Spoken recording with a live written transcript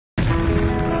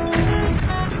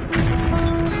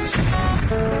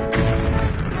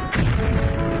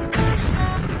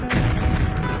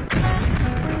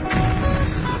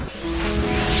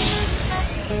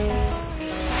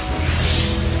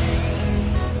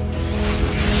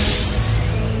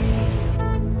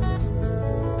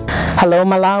Hello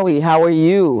Malawi, how are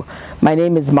you? My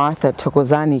name is Martha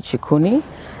Tokozani Chikuni,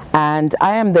 and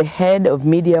I am the head of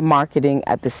media marketing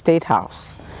at the State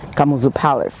House, Kamuzu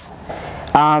Palace.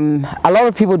 A lot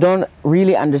of people don't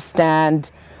really understand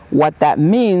what that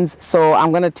means, so I'm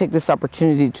going to take this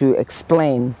opportunity to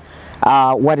explain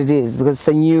what it is, because it's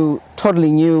a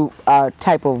totally new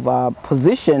type of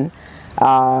position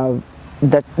that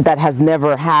has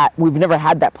we've never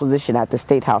had that position at the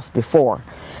State House before.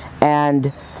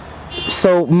 And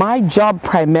so my job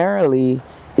primarily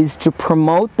is to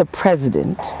promote the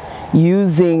president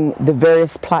using the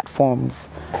various platforms.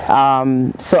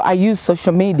 So I use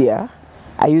social media,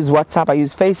 I use WhatsApp, I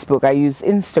use Facebook, I use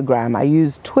Instagram, I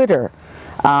use Twitter,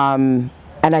 and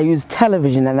I use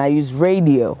television, and I use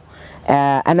radio,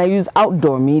 and I use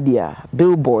outdoor media,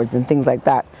 billboards and things like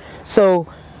that. So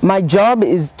my job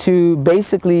is to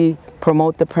basically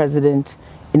promote the president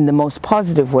in the most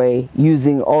positive way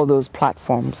using all those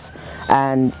platforms,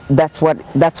 and that's what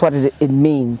it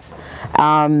means.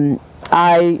 My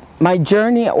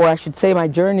journey, or I should say my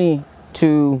journey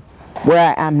to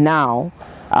where I am now,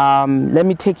 let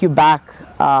me take you back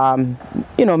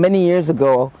many years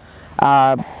ago,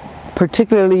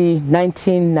 particularly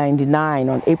 1999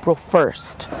 on April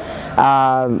 1st,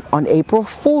 on April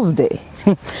Fool's Day.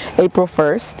 April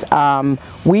 1st,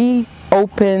 we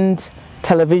opened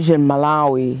Television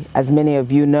Malawi, as many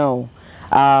of you know.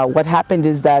 What happened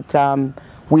is that it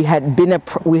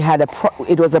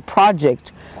was a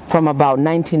project from about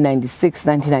 1996,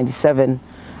 1997,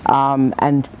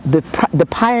 and the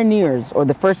pioneers, or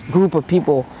the first group of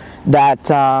people that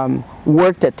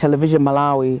worked at Television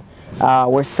Malawi,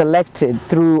 were selected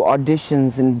through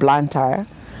auditions in Blantyre,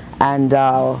 and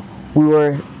we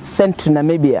were sent to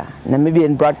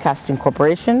Namibian Broadcasting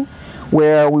Corporation,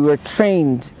 where we were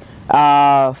trained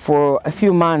for a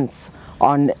few months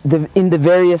in the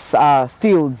various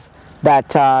fields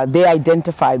that they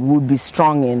identified would be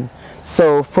strong in.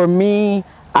 So for me,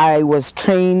 I was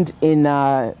trained in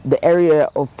the area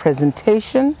of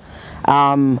presentation,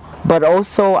 but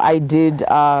also I did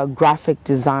graphic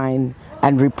design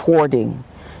and reporting.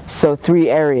 So 3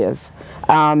 areas.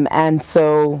 And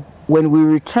so when we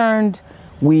returned,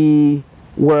 we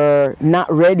were not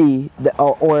ready,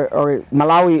 or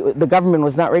Malawi, the government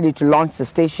was not ready to launch the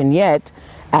station yet,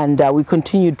 and we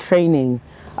continued training.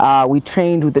 We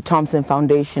trained with the Thompson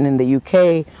Foundation in the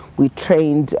UK, we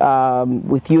trained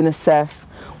with UNICEF,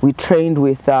 we trained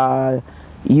with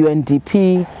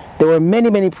UNDP. There were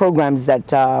many programs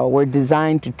that were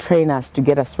designed to train us, to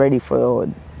get us ready for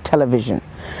television.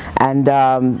 And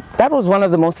that was one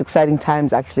of the most exciting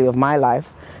times actually of my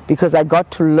life, because I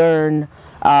got to learn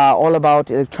all about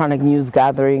electronic news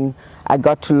gathering. I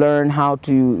got to learn how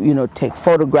to, take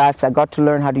photographs. I got to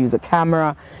learn how to use a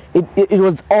camera. It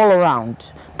was all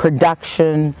around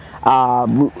production.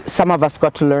 Some of us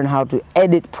got to learn how to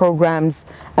edit programs,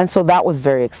 and so that was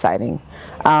very exciting.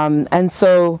 And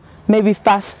so maybe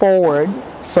fast forward.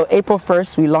 So April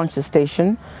 1st, we launched the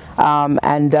station,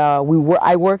 and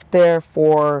I worked there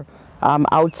for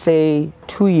I would say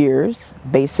 2 years,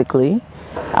 basically.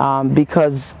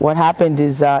 Because what happened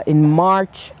is in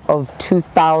March of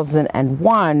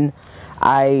 2001,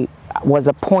 I was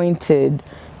appointed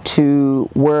to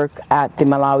work at the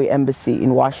Malawi Embassy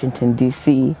in Washington,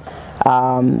 D.C.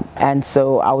 And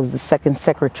so I was the second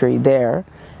secretary there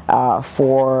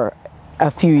for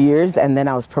a few years, and then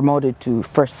I was promoted to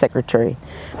first secretary.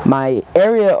 My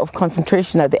area of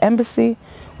concentration at the embassy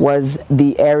was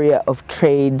the area of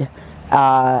trade,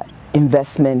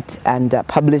 investment, and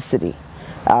publicity.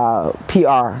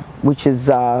 PR, which is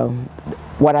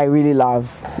what I really love,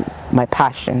 my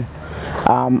passion.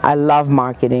 I love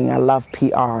marketing, I love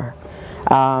PR.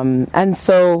 And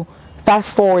so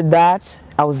fast forward that,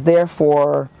 I was there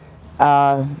for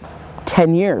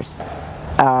 10 years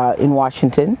in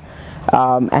Washington.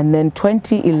 And then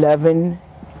 2011,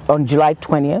 on July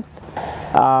 20th,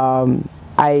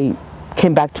 I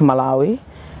came back to Malawi,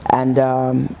 and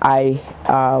I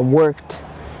worked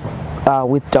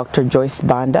with Dr. Joyce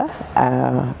Banda,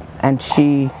 and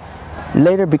she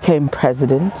later became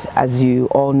president, as you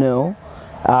all know,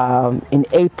 in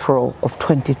April of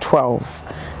 2012,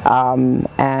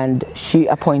 and she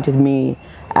appointed me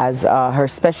as her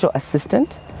special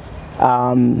assistant,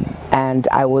 and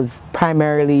I was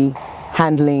primarily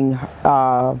handling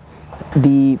also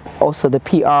the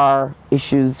PR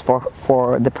issues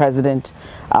for the president,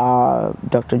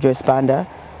 Dr. Joyce Banda.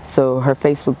 so her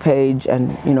Facebook page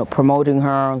and promoting her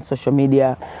on social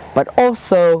media. But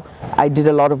also I did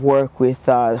a lot of work with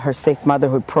her Safe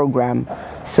Motherhood program.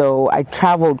 So I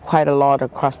traveled quite a lot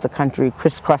across the country,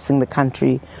 crisscrossing the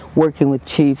country, working with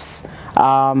chiefs.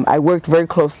 I worked very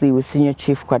closely with Senior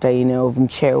Chief Kwataine of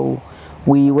Mcheu.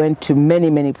 We went to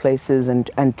many places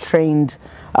and trained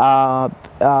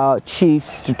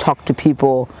chiefs to talk to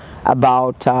people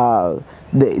about the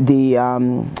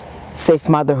safe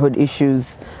motherhood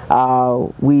issues.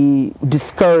 We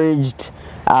discouraged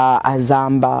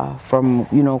Azamba from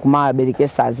kumaya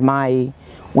berekesa azmai.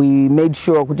 We made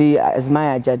sure kuti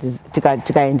azmai aja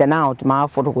tikaenda nawo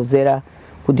timafotokozera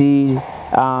kuti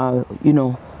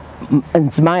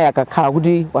azmai akakhala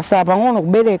kuti wasala pang'ono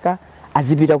kubereka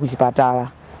azipita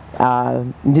kuchipatala.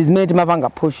 Ndizimene timapanga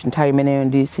push nthawi imeneyo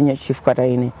ndi Senior Chief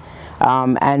Kwataine.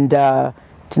 And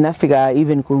tinafika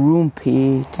even ku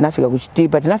Rumpi, tinafika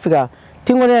kuchitipa, tinafika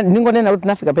ningonena kuti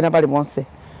tinafika pena pali monse.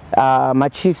 Ma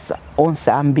chiefs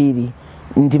onse ambiri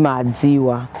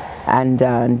ndimadziwa and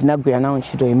ndinagwira nawo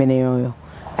ntchito imeneyoyo.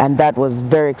 And that was a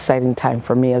very exciting time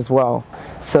for me as well.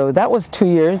 So that was 2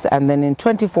 years, and then in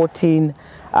 2014,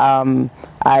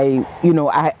 I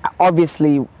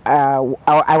obviously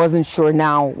I wasn't sure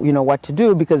now what to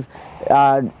do, because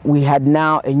we had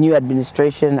now a new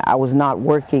administration. I was not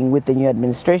working with the new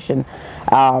administration.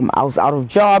 I was out of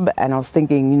job, and I was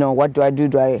thinking, what do I do?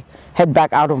 Do I head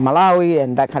back out of Malawi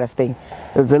and that kind of thing?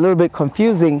 It was a little bit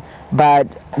confusing, but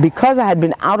because I had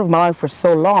been out of Malawi for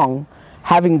so long,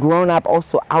 having grown up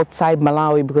also outside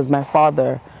Malawi, because my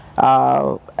father,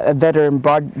 a veteran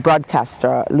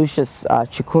broadcaster, Lucius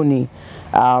Chikuni,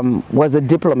 was a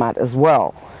diplomat as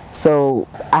well. So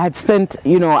I had spent,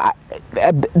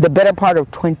 the better part of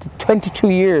 22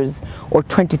 years or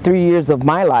 23 years of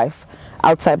my life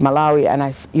outside Malawi, and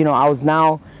I was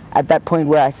now at that point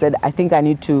where I said, I think I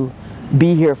need to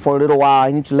be here for a little while.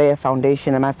 I need to lay a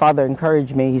foundation. And my father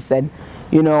encouraged me. He said,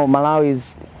 Malawi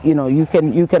is,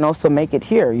 you can also make it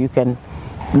here. You can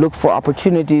look for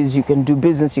opportunities, you can do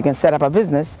business, you can set up a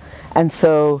business. And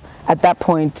so at that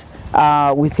point,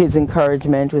 with his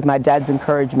encouragement, with my dad's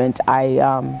encouragement, I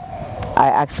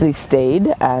actually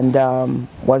stayed and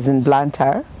was in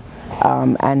Blantyre,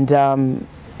 and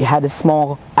had a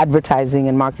small advertising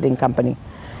and marketing company.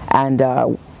 And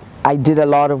I did a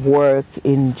lot of work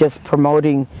in just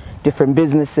promoting different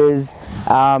businesses.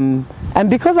 And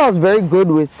because I was very good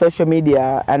with social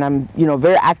media, and I'm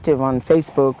very active on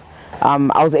Facebook,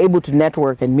 I was able to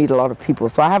network and meet a lot of people.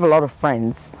 So I have a lot of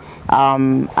friends.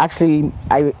 Actually,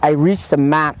 I reached the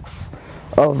max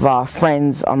of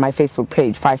friends on my Facebook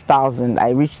page, 5,000. I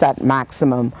reached that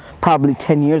maximum probably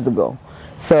 10 years ago.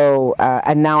 So,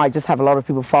 and now I just have a lot of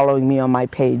people following me on my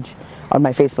page, on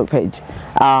my Facebook page.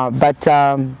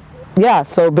 Yeah,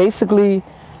 so basically,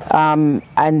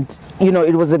 and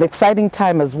it was an exciting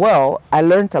time as well. I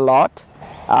learned a lot,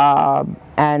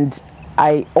 and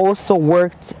I also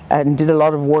worked and did a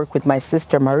lot of work with my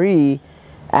sister Marie.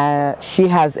 She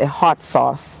has a hot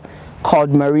sauce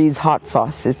called Marie's Hot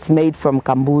Sauce. It's made from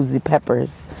Kambuzi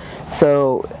peppers.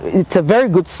 So it's a very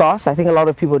good sauce. I think a lot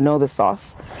of people know the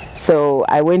sauce. So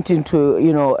I went into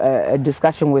a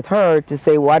discussion with her to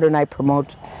say, why don't I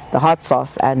promote the hot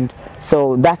sauce? And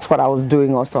so that's what I was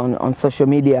doing also on social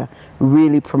media,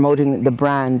 really promoting the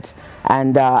brand.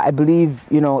 And I believe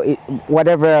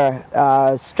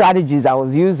whatever strategies I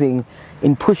was using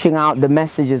in pushing out the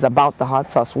messages about the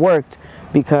hot sauce worked,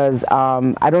 because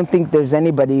I don't think there's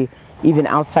anybody even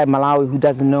outside Malawi who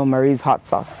doesn't know Marie's hot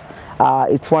sauce.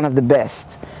 It's one of the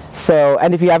best. So,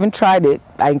 and if you haven't tried it,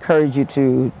 I encourage you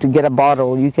to get a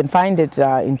bottle. You can find it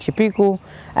in Chipiku,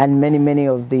 and many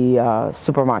of the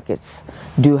supermarkets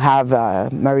do have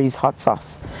Marie's hot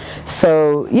sauce.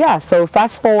 So yeah, so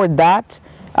fast forward that,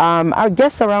 I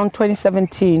guess around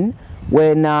 2017,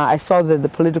 when I saw that the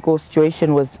political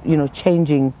situation was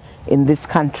changing in this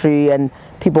country, and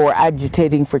people were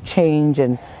agitating for change,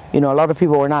 and a lot of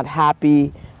people were not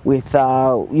happy with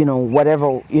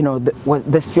whatever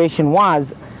the situation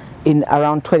was in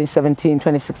around 2017,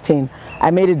 2016. I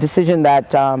made a decision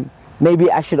that maybe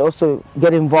I should also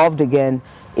get involved again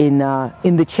in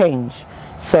the change.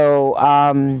 So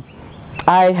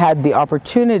I had the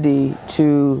opportunity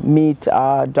to meet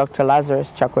Dr.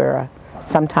 Lazarus Chakwera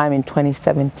sometime in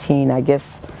 2017, I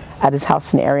guess, at his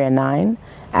house in Area 9,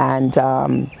 and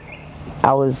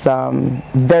I was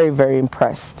very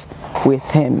impressed with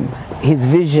him. His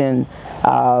vision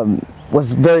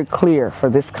was very clear for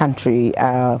this country.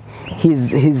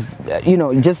 His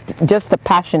just the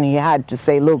passion he had to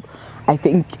say, look, I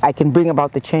think I can bring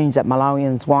about the change that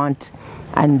Malawians want.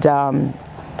 And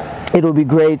it would be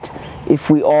great if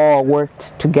we all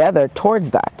worked together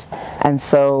towards that. And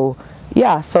so,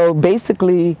 yeah, so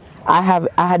basically I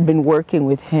had been working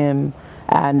with him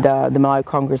and the Malawi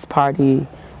Congress Party,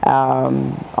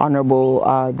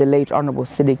 the late Honorable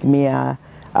Siddiq Mia,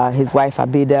 his wife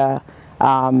Abida,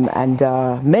 and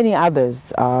many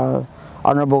others,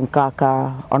 Honorable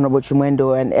Nkaka, Honorable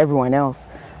Chimwendo, and everyone else.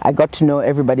 I got to know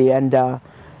everybody, and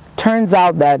turns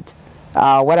out that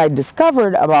what I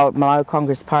discovered about Malawi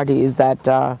Congress Party is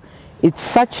that it's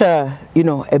such a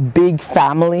big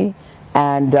family,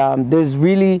 and there's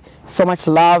really so much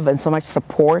love and so much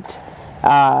support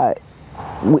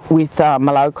with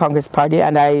Malawi Congress Party,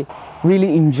 and I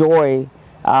really enjoy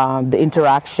the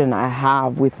interaction I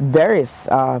have with various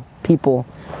people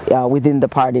within the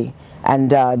party,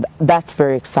 and that's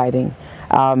very exciting.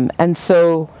 And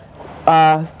so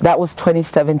that was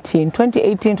 2017,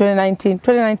 2018,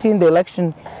 2019, the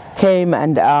election came,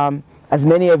 and as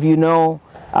many of you know,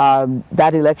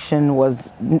 that election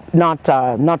was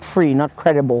not free, not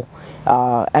credible,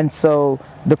 and so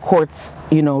the courts,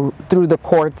 through the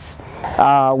courts,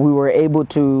 we were able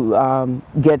to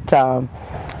get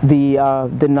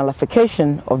the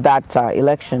nullification of that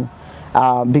election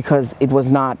because it was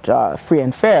not free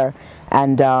and fair,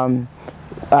 and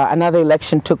another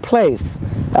election took place.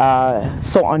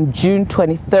 So on June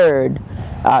 23rd,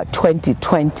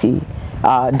 2020,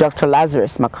 Dr.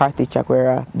 Lazarus McCarthy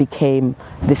Chakwera became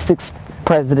the 6th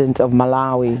president of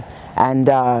Malawi, and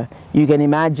you can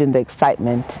imagine the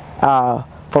excitement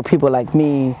for people like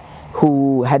me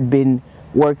who had been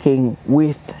working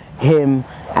with him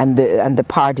and the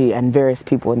party and various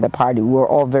people in the party. We were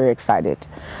all very excited.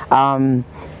 And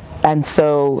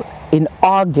so in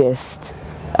August,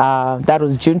 that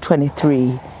was June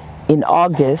 23, in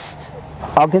August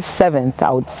 7th,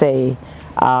 I would say,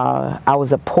 I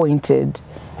was appointed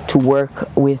to work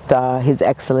with His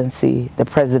Excellency, the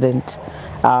President,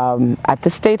 at the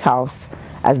State House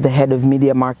as the head of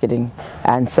media marketing.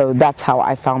 And so that's how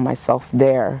I found myself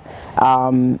there.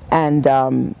 And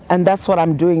that's what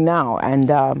I'm doing now.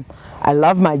 And I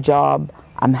love my job.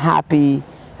 I'm happy.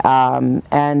 And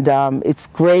it's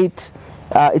great.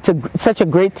 It's such a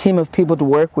great team of people to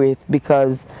work with,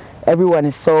 because everyone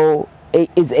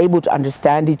is able to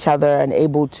understand each other and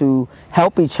able to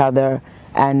help each other,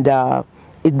 and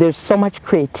there's so much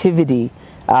creativity.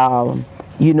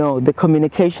 The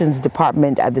communications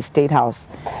department at the State House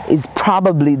is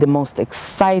probably the most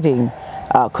exciting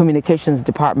communications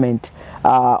department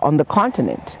on the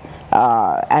continent,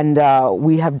 and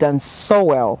we have done so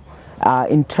well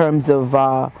in terms of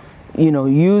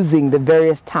using the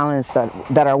various talents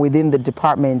that are within the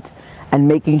department and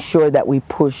making sure that we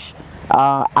push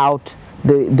out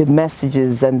the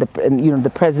messages and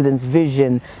the president's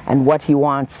vision and what he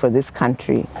wants for this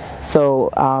country. So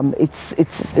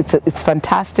it's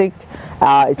fantastic.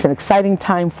 It's an exciting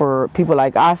time for people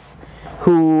like us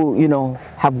who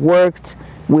have worked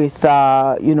with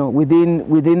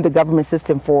within the government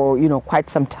system for quite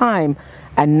some time,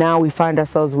 and now we find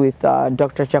ourselves with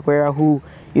Dr. Chakwera, who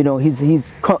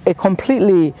he's a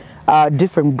completely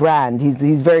different brand.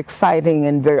 He's very exciting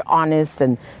and very honest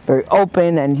and very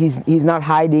open, and he's not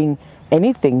hiding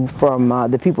anything from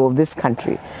the people of this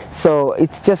country. So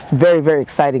it's just very, very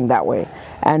exciting that way.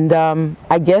 And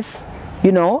I guess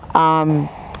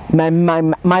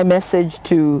my message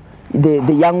to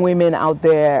the young women out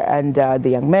there and the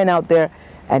young men out there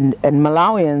and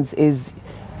Malawians is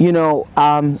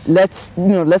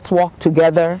let's walk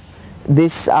together.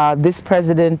 This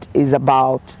president is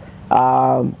about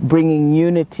bringing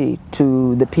unity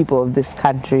to the people of this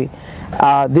country.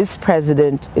 This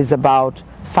president is about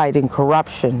fighting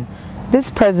corruption.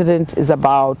 This president is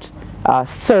about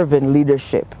servant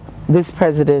leadership. This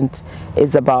president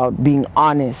is about being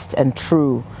honest and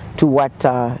true to what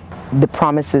the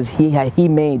promises he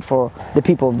made for the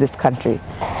people of this country.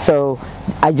 So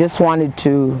I just wanted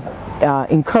to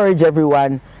encourage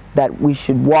everyone that we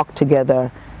should walk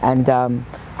together, and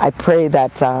I pray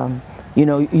that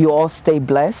you all stay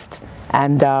blessed,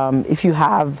 and if you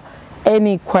have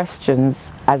any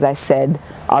questions, as I said,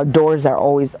 our doors are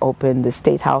always open. The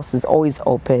State House is always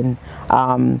open.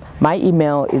 My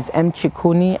email is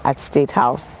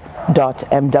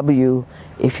mchikuni@statehouse.mw.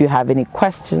 If you have any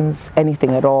questions,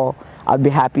 anything at all, I'll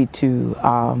be happy to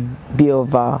be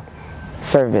of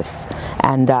service.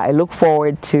 And I look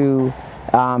forward to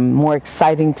more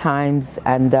exciting times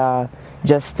and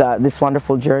just this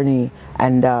wonderful journey,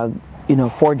 and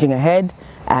forging ahead.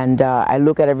 And I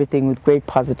look at everything with great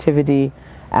positivity,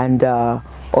 and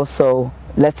also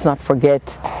let's not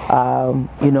forget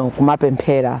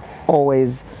kumapempera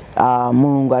always.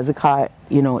 Mulungu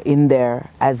you know, in there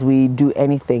as we do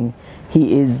anything.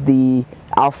 He is the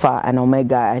Alpha and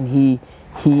Omega, and he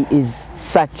is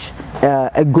such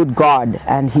a good God,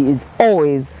 and he is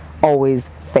always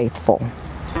faithful.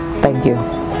 Thank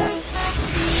you.